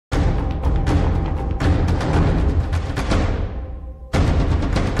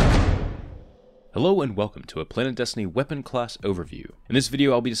Hello and welcome to a Planet Destiny weapon class overview. In this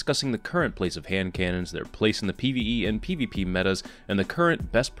video I'll be discussing the current place of hand cannons, their place in the PvE and PvP metas, and the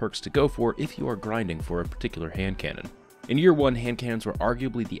current best perks to go for if you are grinding for a particular hand cannon. In year 1, hand cannons were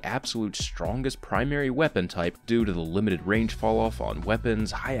arguably the absolute strongest primary weapon type due to the limited range falloff on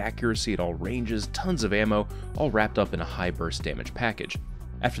weapons, high accuracy at all ranges, tons of ammo, all wrapped up in a high burst damage package.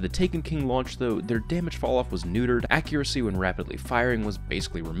 After the Taken King launch though, their damage falloff was neutered, accuracy when rapidly firing was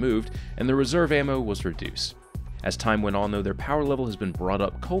basically removed, and the reserve ammo was reduced. As time went on though, their power level has been brought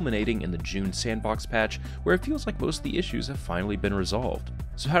up, culminating in the June sandbox patch, where it feels like most of the issues have finally been resolved.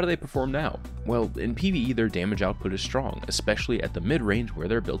 So how do they perform now? Well, in PvE their damage output is strong, especially at the mid-range where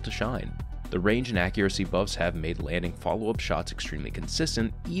they're built to shine. The range and accuracy buffs have made landing follow-up shots extremely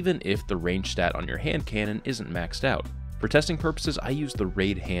consistent, even if the range stat on your hand cannon isn't maxed out. For testing purposes, I used the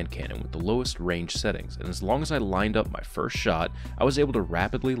Raid hand cannon with the lowest range settings, and as long as I lined up my first shot, I was able to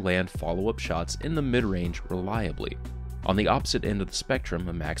rapidly land follow-up shots in the mid-range reliably. On the opposite end of the spectrum,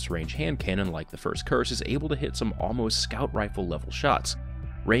 a max range hand cannon like the First Curse is able to hit some almost scout rifle level shots.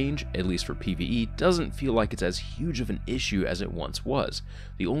 Range, at least for PvE, doesn't feel like it's as huge of an issue as it once was.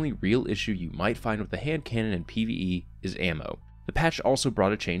 The only real issue you might find with the hand cannon in PvE is ammo. The patch also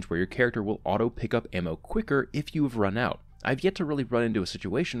brought a change where your character will auto pick up ammo quicker if you have run out. I've yet to really run into a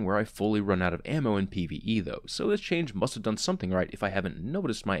situation where I fully run out of ammo in PvE though, so this change must have done something right if I haven't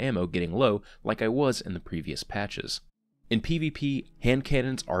noticed my ammo getting low like I was in the previous patches. In PvP, hand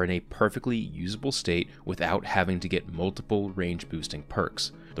cannons are in a perfectly usable state without having to get multiple range boosting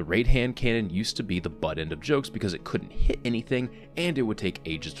perks. The Raid hand cannon used to be the butt end of jokes because it couldn't hit anything and it would take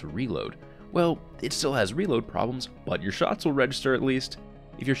ages to reload. Well, it still has reload problems, but your shots will register at least.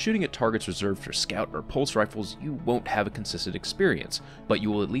 If you're shooting at targets reserved for scout or pulse rifles, you won't have a consistent experience, but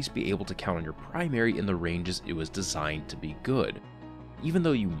you will at least be able to count on your primary in the ranges it was designed to be good. Even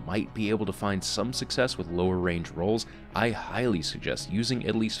though you might be able to find some success with lower range rolls, I highly suggest using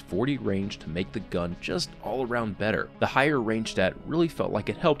at least 40 range to make the gun just all around better. The higher range stat really felt like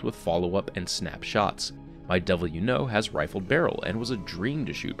it helped with follow-up and snap shots. My Devil You Know has rifled barrel and was a dream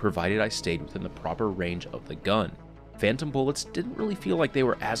to shoot provided I stayed within the proper range of the gun. Phantom bullets didn't really feel like they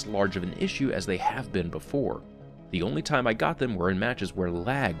were as large of an issue as they have been before. The only time I got them were in matches where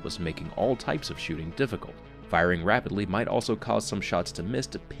lag was making all types of shooting difficult. Firing rapidly might also cause some shots to miss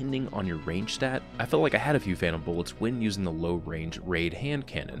depending on your range stat. I felt like I had a few phantom bullets when using the low range Raid hand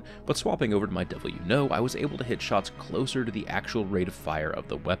cannon, but swapping over to my Devil You Know, I was able to hit shots closer to the actual rate of fire of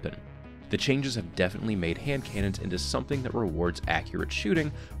the weapon. The changes have definitely made hand cannons into something that rewards accurate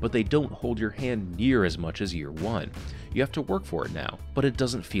shooting, but they don't hold your hand near as much as year 1. You have to work for it now, but it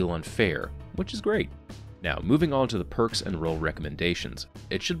doesn't feel unfair, which is great. Now, moving on to the perks and roll recommendations.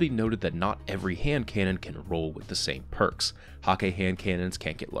 It should be noted that not every hand cannon can roll with the same perks. Hake hand cannons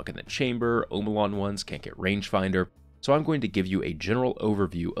can't get luck in the chamber, Omolon ones can't get rangefinder, so I'm going to give you a general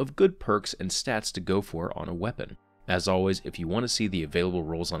overview of good perks and stats to go for on a weapon. As always, if you want to see the available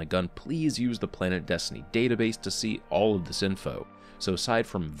rolls on a gun, please use the Planet Destiny database to see all of this info. So aside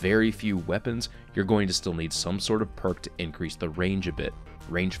from very few weapons, you're going to still need some sort of perk to increase the range a bit.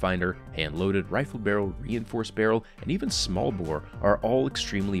 Rangefinder, hand-loaded, rifled barrel, reinforced barrel, and even small bore are all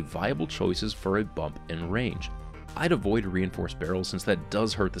extremely viable choices for a bump in range. I'd avoid reinforced barrel since that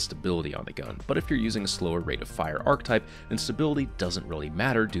does hurt the stability on the gun, but if you're using a slower rate of fire archetype, then stability doesn't really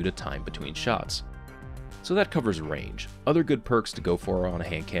matter due to time between shots. So that covers range. Other good perks to go for on a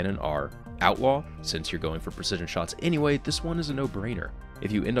hand cannon are Outlaw. Since you're going for precision shots anyway, this one is a no-brainer.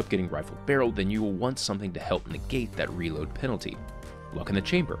 If you end up getting rifled barrel, then you will want something to help negate that reload penalty. Luck in the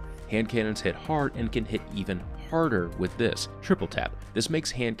Chamber. Hand cannons hit hard and can hit even harder with this. Triple Tap. This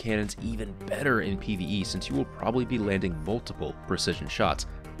makes hand cannons even better in PvE since you will probably be landing multiple precision shots.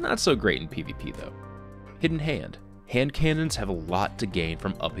 Not so great in PvP though. Hidden Hand. Hand cannons have a lot to gain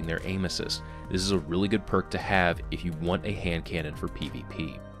from upping their aim assist. This is a really good perk to have if you want a hand cannon for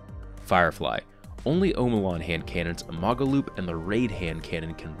PvP. Firefly. Only Omolon hand cannons, Imago Loop, and the Raid hand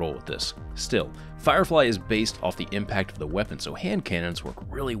cannon can roll with this. Still, Firefly is based off the impact of the weapon, so hand cannons work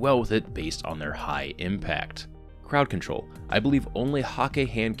really well with it based on their high impact. Crowd Control. I believe only Hake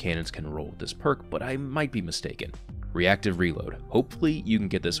hand cannons can roll with this perk, but I might be mistaken. Reactive Reload. Hopefully you can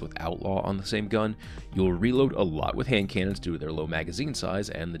get this with Outlaw on the same gun. You'll reload a lot with hand cannons due to their low magazine size,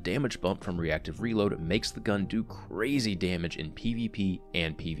 and the damage bump from Reactive Reload makes the gun do crazy damage in PvP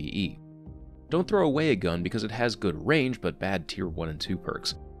and PvE. Don't throw away a gun because it has good range but bad tier 1 and 2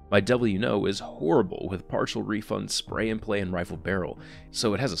 perks. My Devil You Know is horrible with partial refund, spray and play, and rifle barrel,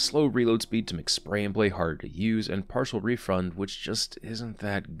 so it has a slow reload speed to make spray and play harder to use, and partial refund which just isn't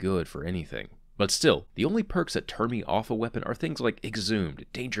that good for anything. But still, the only perks that turn me off a weapon are things like Exhumed,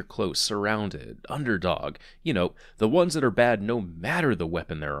 Danger Close, Surrounded, Underdog, the ones that are bad no matter the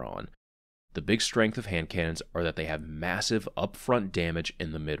weapon they're on. The big strength of hand cannons are that they have massive upfront damage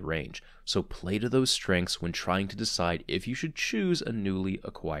in the mid-range, so play to those strengths when trying to decide if you should choose a newly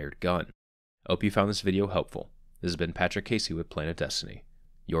acquired gun. I hope you found this video helpful. This has been Patrick Casey with Planet Destiny,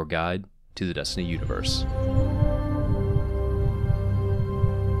 your guide to the Destiny universe.